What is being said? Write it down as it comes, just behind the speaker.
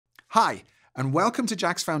Hi, and welcome to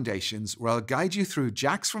JAX Foundations, where I'll guide you through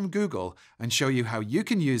JAX from Google and show you how you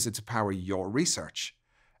can use it to power your research.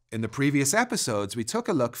 In the previous episodes, we took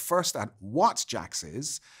a look first at what JAX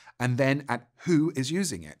is, and then at who is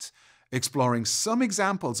using it, exploring some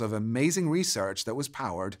examples of amazing research that was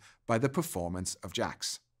powered by the performance of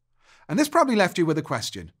JAX. And this probably left you with a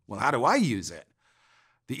question, well, how do I use it?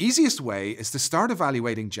 The easiest way is to start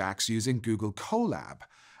evaluating JAX using Google Colab.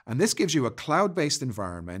 And this gives you a cloud-based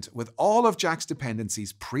environment with all of JAX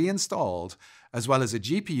dependencies pre-installed, as well as a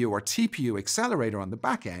GPU or TPU accelerator on the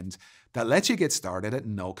back end that lets you get started at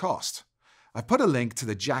no cost. I've put a link to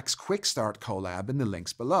the JAX Quick Start Colab in the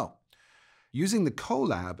links below. Using the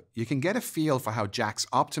Colab, you can get a feel for how JAX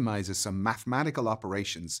optimizes some mathematical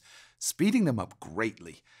operations, speeding them up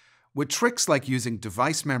greatly, with tricks like using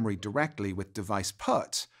device memory directly with device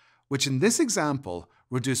put, which in this example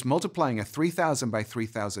reduced multiplying a 3000 by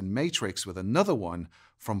 3000 matrix with another one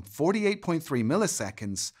from 48.3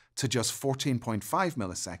 milliseconds to just 14.5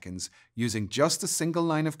 milliseconds using just a single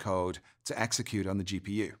line of code to execute on the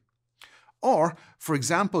GPU. Or, for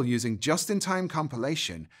example, using just-in-time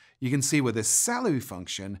compilation, you can see where this SELU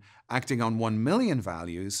function, acting on 1 million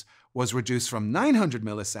values, was reduced from 900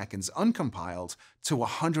 milliseconds uncompiled to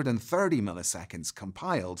 130 milliseconds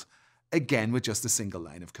compiled, again with just a single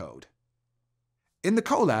line of code. In the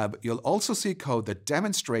Colab, you'll also see code that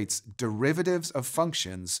demonstrates derivatives of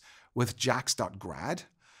functions with jax.grad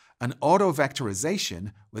and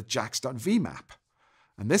auto-vectorization with jax.vmap.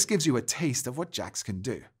 And this gives you a taste of what JAX can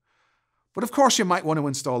do. But of course, you might want to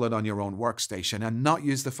install it on your own workstation and not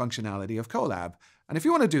use the functionality of Colab. And if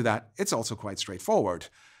you want to do that, it's also quite straightforward.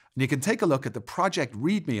 And you can take a look at the project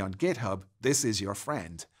README on GitHub. This is your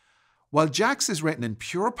friend. While JAX is written in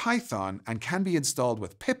pure Python and can be installed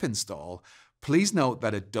with pip install, please note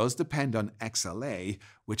that it does depend on XLA,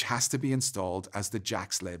 which has to be installed as the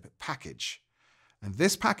jaxlib package. And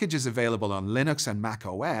this package is available on Linux and Mac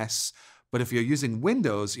OS, but if you're using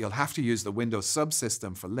Windows, you'll have to use the Windows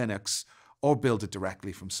subsystem for Linux or build it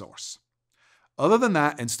directly from source. Other than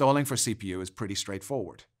that, installing for CPU is pretty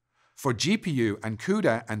straightforward. For GPU and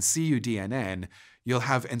CUDA and cuDNN, you'll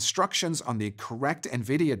have instructions on the correct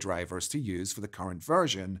NVIDIA drivers to use for the current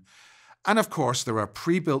version. And of course, there are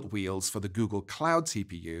pre-built wheels for the Google Cloud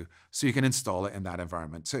TPU, so you can install it in that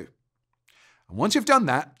environment too. And once you've done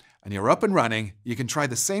that, and you're up and running, you can try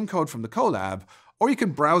the same code from the Colab, or you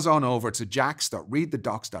can browse on over to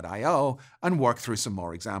jax.readthedocs.io and work through some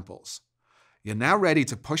more examples. You're now ready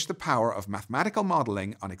to push the power of mathematical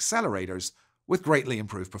modeling on accelerators with greatly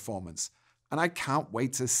improved performance. And I can't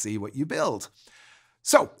wait to see what you build.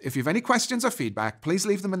 So, if you have any questions or feedback, please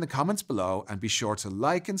leave them in the comments below and be sure to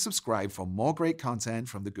like and subscribe for more great content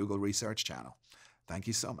from the Google Research channel. Thank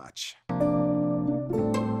you so much.